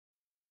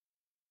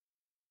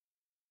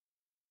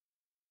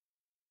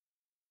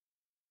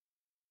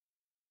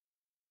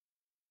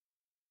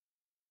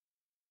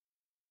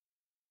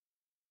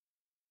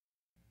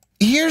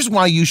Here's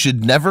why you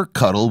should never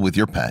cuddle with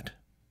your pet.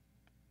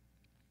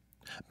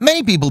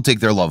 Many people take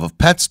their love of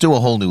pets to a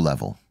whole new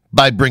level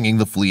by bringing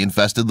the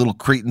flea-infested little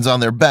cretins on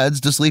their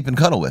beds to sleep and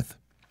cuddle with.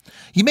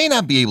 You may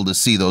not be able to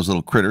see those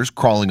little critters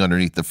crawling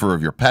underneath the fur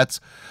of your pets,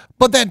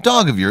 but that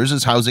dog of yours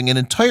is housing an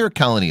entire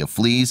colony of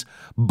fleas,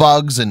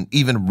 bugs, and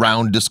even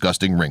round,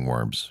 disgusting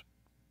ringworms.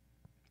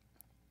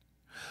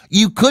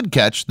 You could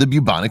catch the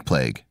bubonic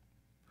plague.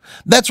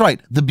 That's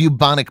right, the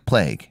bubonic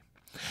plague.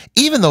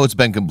 Even though it's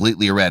been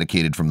completely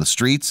eradicated from the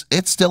streets,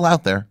 it's still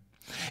out there.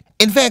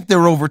 In fact, there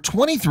are over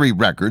 23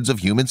 records of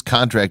humans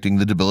contracting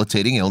the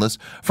debilitating illness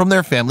from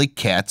their family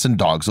cats and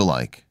dogs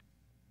alike.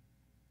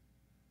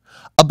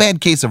 A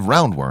bad case of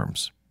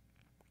roundworms.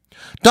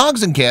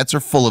 Dogs and cats are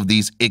full of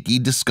these icky,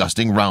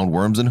 disgusting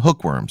roundworms and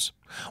hookworms.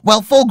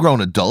 While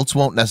full-grown adults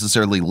won't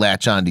necessarily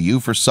latch onto you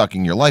for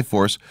sucking your life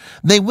force,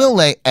 they will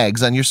lay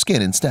eggs on your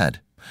skin instead.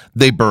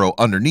 They burrow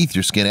underneath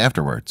your skin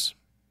afterwards.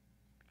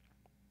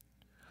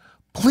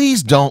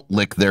 Please don't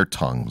lick their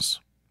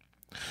tongues.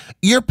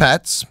 Your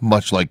pets,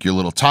 much like your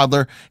little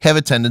toddler, have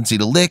a tendency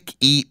to lick,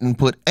 eat, and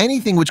put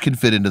anything which can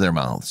fit into their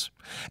mouths.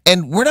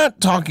 And we're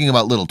not talking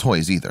about little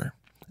toys either.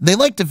 They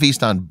like to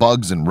feast on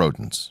bugs and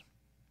rodents.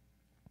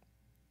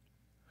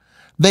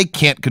 They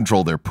can't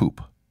control their poop.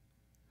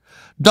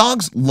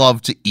 Dogs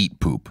love to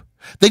eat poop.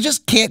 They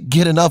just can't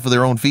get enough of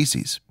their own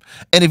feces.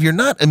 And if you're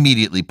not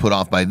immediately put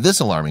off by this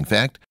alarming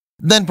fact,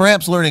 then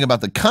perhaps learning about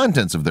the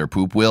contents of their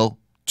poop will,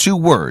 2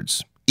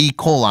 words, E.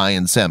 coli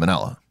and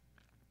salmonella.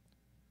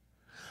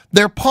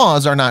 Their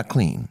paws are not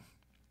clean.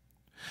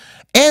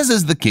 As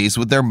is the case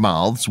with their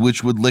mouths,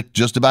 which would lick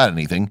just about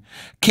anything,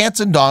 cats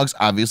and dogs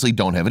obviously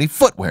don't have any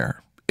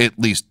footwear, at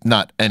least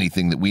not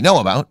anything that we know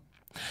about.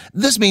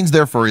 This means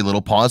their furry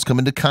little paws come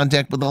into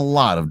contact with a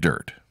lot of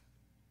dirt.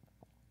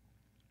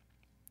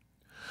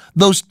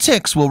 Those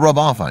ticks will rub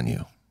off on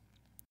you.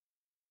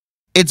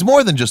 It's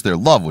more than just their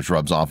love which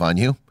rubs off on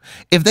you.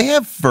 If they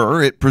have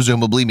fur, it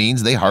presumably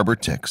means they harbor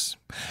ticks.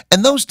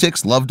 And those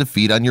ticks love to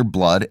feed on your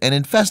blood and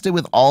infest it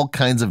with all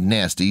kinds of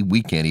nasty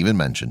we can't even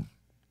mention.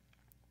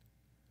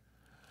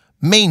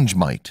 Mange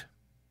mite.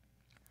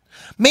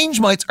 Mange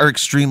mites are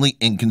extremely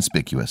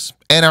inconspicuous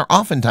and are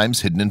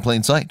oftentimes hidden in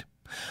plain sight.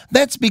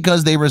 That's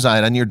because they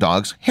reside on your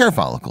dog's hair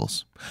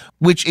follicles,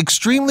 which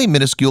extremely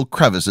minuscule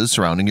crevices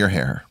surrounding your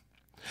hair.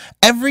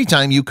 Every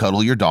time you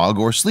cuddle your dog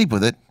or sleep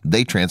with it,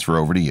 they transfer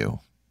over to you.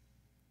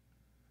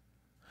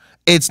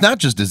 It's not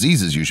just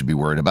diseases you should be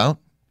worried about.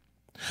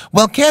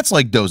 While cats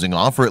like dozing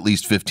off for at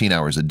least 15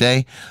 hours a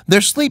day, their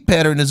sleep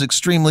pattern is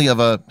extremely of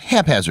a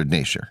haphazard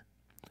nature.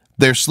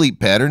 They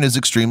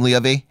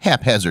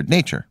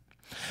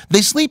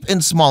sleep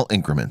in small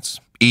increments,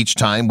 each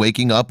time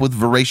waking up with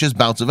voracious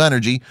bouts of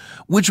energy,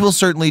 which will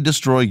certainly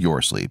destroy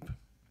your sleep.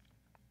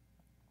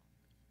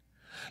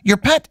 Your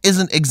pet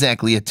isn't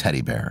exactly a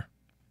teddy bear.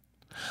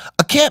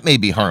 A cat may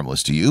be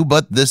harmless to you,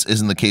 but this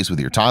isn't the case with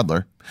your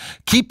toddler.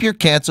 Keep your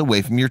cats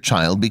away from your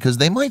child because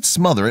they might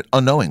smother it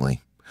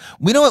unknowingly.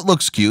 We know it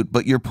looks cute,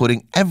 but you're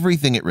putting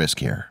everything at risk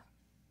here.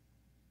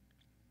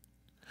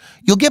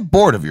 You'll get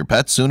bored of your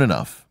pet soon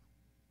enough.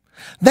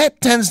 That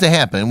tends to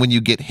happen when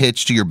you get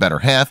hitched to your better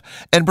half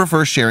and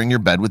prefer sharing your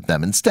bed with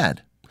them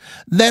instead.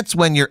 That's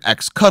when your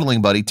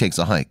ex-cuddling buddy takes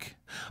a hike.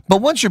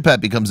 But once your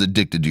pet becomes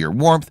addicted to your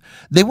warmth,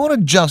 they won't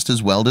adjust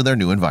as well to their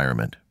new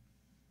environment.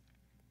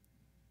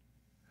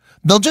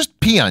 They'll just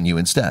pee on you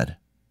instead.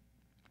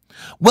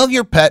 While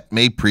your pet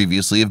may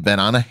previously have been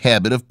on a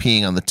habit of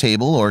peeing on the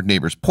table or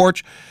neighbor's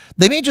porch,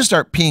 they may just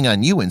start peeing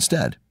on you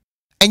instead.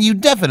 And you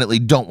definitely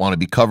don't want to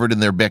be covered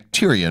in their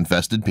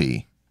bacteria-infested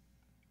pee.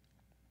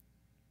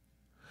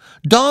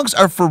 Dogs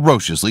are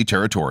ferociously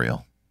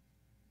territorial.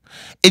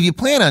 If you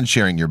plan on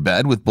sharing your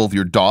bed with both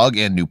your dog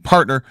and new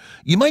partner,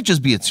 you might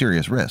just be at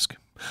serious risk.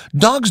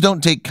 Dogs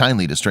don't take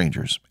kindly to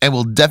strangers and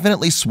will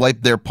definitely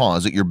swipe their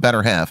paws at your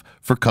better half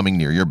for coming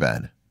near your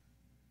bed.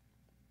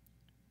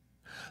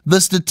 The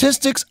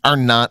statistics are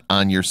not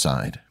on your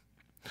side.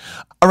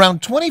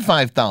 Around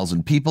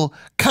 25,000 people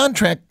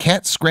contract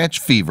cat scratch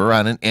fever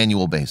on an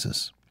annual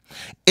basis.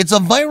 It's a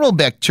viral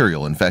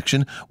bacterial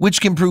infection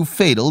which can prove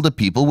fatal to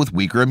people with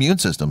weaker immune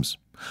systems.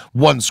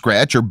 One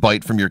scratch or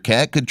bite from your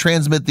cat could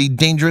transmit the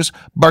dangerous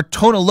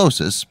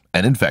Bartonellosis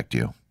and infect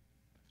you.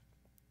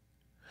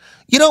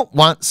 You don't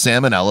want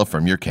salmonella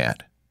from your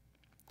cat.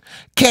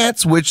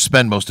 Cats, which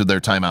spend most of their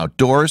time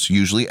outdoors,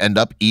 usually end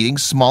up eating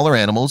smaller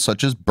animals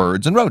such as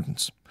birds and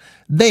rodents.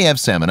 They have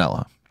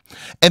salmonella.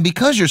 And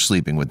because you're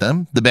sleeping with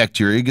them, the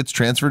bacteria gets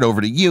transferred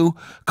over to you,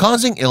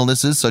 causing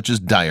illnesses such as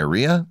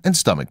diarrhea and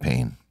stomach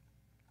pain.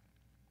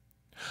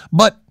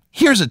 But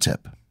here's a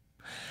tip.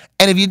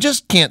 And if you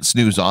just can't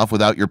snooze off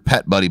without your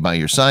pet buddy by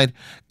your side,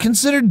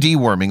 consider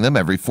deworming them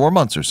every 4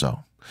 months or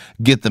so.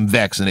 Get them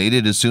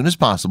vaccinated as soon as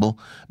possible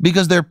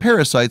because their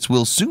parasites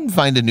will soon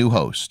find a new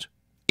host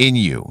in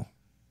you.